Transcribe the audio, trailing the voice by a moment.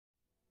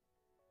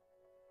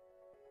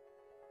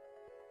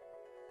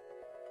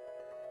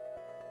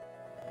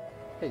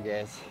Hey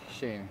guys,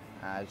 Shane.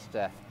 Just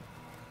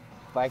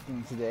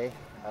biking today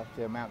up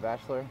to Mount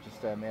Bachelor.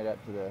 Just made it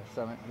up to the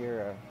summit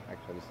here.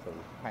 Actually, just the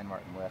Pine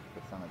Martin left.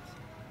 The summit's,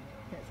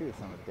 can't see the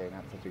summit today.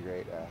 Not such a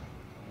great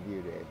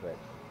view day, but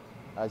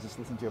I was just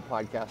listening to a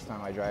podcast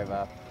on my drive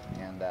up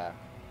and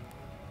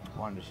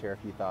wanted to share a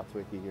few thoughts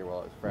with you here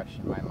while it was fresh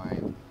in my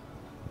mind.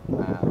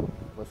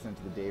 Listening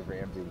to the Dave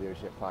Ramsey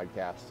leadership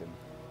podcast, and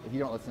if you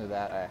don't listen to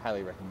that, I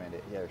highly recommend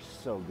it. Yeah, they're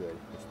so good.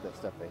 It's the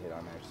stuff they hit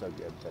on there is so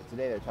good. But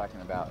today they're talking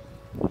about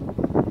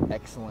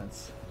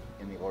excellence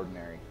in the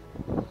ordinary,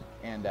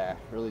 and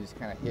really just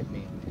kind of hit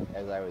me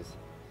as I was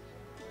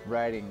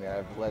writing that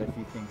I've let a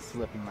few things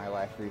slip in my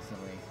life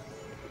recently,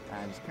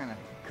 just kind of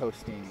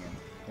coasting,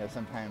 and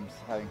sometimes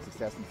having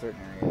success in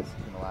certain areas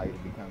can allow you to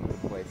become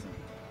complacent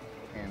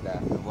and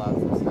allow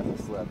some stuff to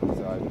slip.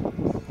 So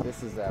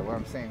this is what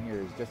I'm saying here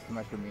is just as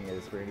much for me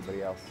as for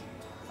anybody else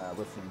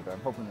listening, but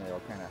I'm hoping that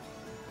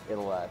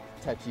it'll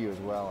touch you as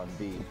well and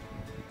be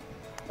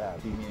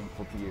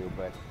meaningful to you.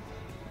 But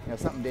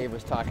something Dave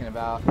was talking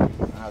about,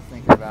 and I was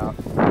thinking about,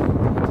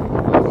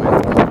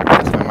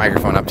 I my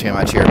microphone up too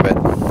much here, but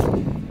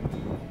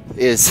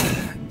is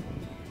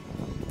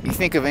you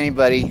think of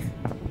anybody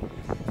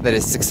that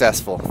is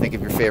successful. Think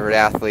of your favorite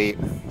athlete,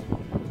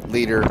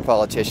 leader,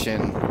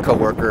 politician,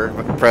 co-worker,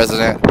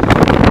 president,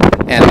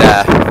 and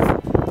I'm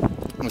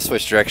going to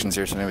switch directions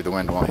here so maybe the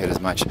wind won't hit as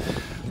much,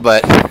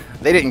 but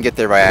they didn't get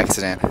there by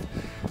accident.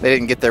 They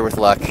didn't get there with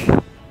luck,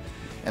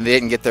 and they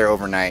didn't get there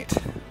overnight.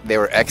 They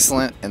were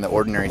excellent in the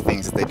ordinary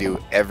things that they do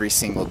every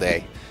single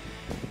day.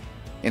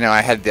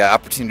 I had the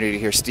opportunity to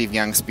hear Steve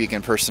Young speak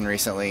in person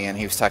recently, and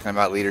he was talking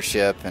about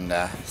leadership and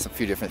some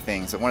few different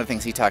things. But one of the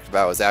things he talked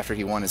about was after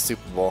he won his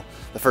Super Bowl,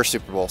 the first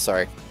Super Bowl,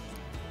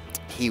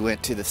 he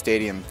went to the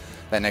stadium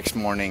that next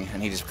morning,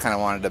 and he just kind of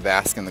wanted to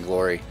bask in the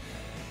glory.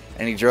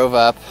 And he drove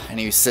up, and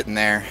he was sitting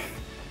there,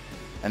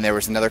 and there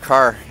was another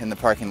car in the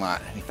parking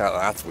lot. And he thought,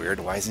 well, that's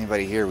weird. Why is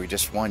anybody here? We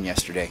just won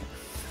yesterday.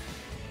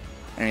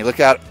 And he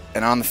looked out,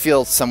 and on the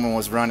field, someone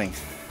was running.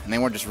 And they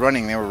weren't just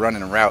running, they were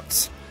running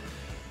routes.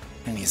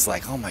 And he's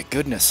like, oh my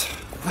goodness,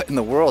 what in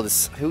the world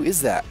who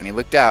is that? And he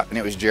looked out, and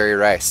it was Jerry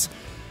Rice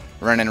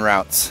running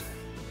routes.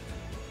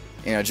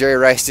 Jerry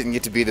Rice didn't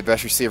get to be the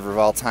best receiver of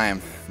all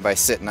time by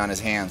sitting on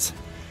his hands.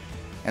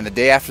 And the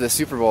day after the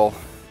Super Bowl,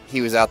 he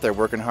was out there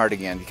working hard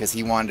again because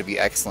he wanted to be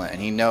excellent,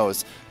 and he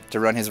knows to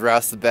run his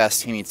routes the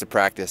best, he needs to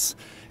practice.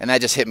 And that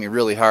just hit me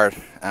really hard,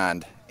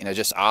 and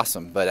just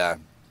awesome. But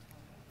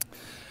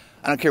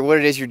I don't care what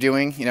it is you're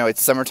doing.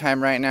 It's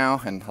summertime right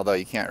now, and although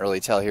you can't really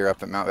tell here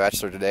up at Mount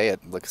Bachelor today,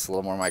 it looks a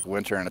little more like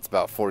winter, and it's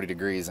about 40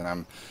 degrees, and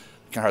I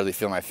can hardly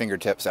feel my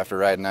fingertips after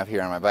riding up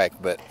here on my bike.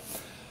 But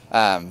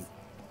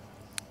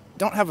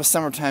don't have a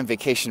summertime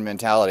vacation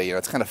mentality.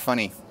 It's kind of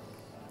funny.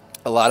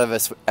 A lot of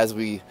us, as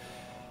we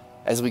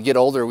get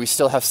older, we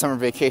still have summer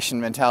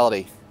vacation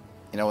mentality.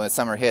 When the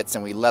summer hits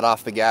and we let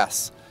off the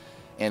gas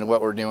in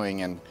what we're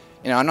doing. And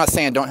I'm not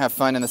saying don't have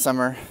fun in the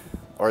summer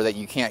or that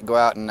you can't go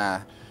out and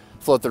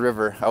float the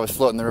river. I was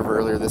floating the river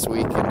earlier this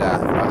week, and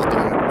I was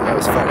doing it. It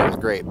was fun. It was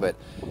great. But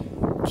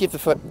keep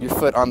your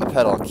foot on the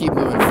pedal. Keep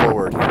moving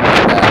forward.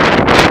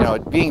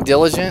 And, being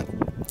diligent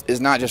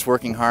is not just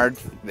working hard,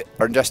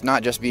 or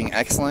not just being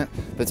excellent,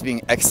 but it's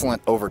being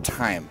excellent over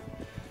time.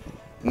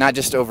 Not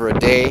just over a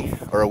day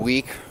or a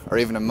week or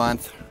even a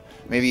month,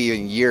 maybe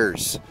even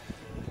years.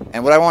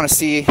 And what I want to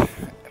see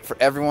for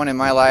everyone in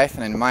my life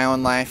and in my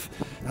own life,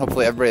 and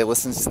hopefully everybody that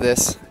listens to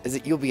this, is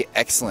that you'll be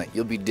excellent,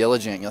 you'll be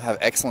diligent, you'll have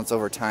excellence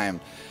over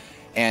time.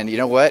 And you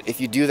know what? If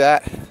you do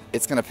that,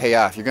 it's going to pay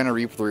off. You're going to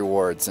reap the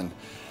rewards. And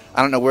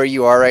I don't know where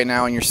you are right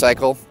now in your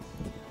cycle,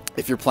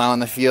 if you're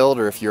plowing the field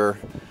or if you're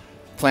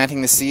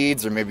planting the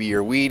seeds, or maybe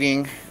you're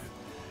weeding,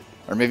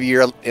 or maybe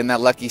you're in that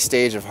lucky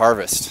stage of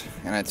harvest.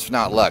 And it's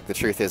not luck. The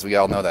truth is, we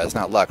all know that. It's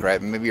not luck,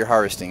 right? Maybe you're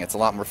harvesting. It's a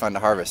lot more fun to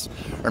harvest.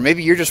 Or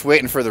maybe you're just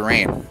waiting for the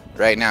rain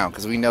right now,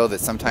 because we know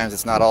that sometimes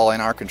it's not all in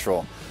our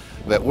control.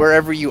 But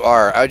wherever you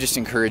are, I would just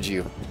encourage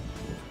you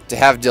to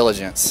have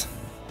diligence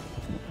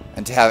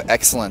and to have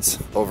excellence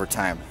over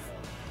time.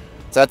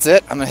 So that's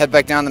it. I'm going to head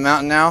back down the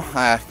mountain now.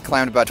 I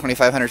climbed about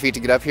 2,500 feet to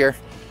get up here.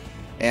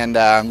 And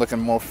I'm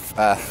looking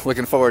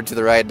forward to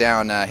the ride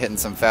down, hitting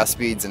some fast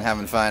speeds and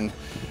having fun,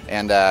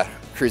 and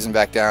cruising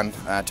back down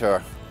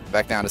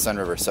to Sun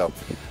River. So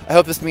I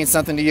hope this means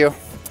something to you,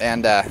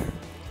 and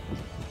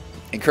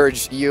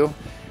encourage you,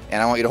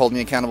 and I want you to hold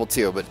me accountable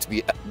too, but to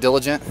be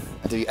diligent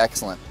and to be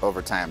excellent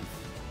over time.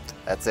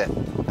 That's it.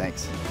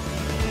 Thanks.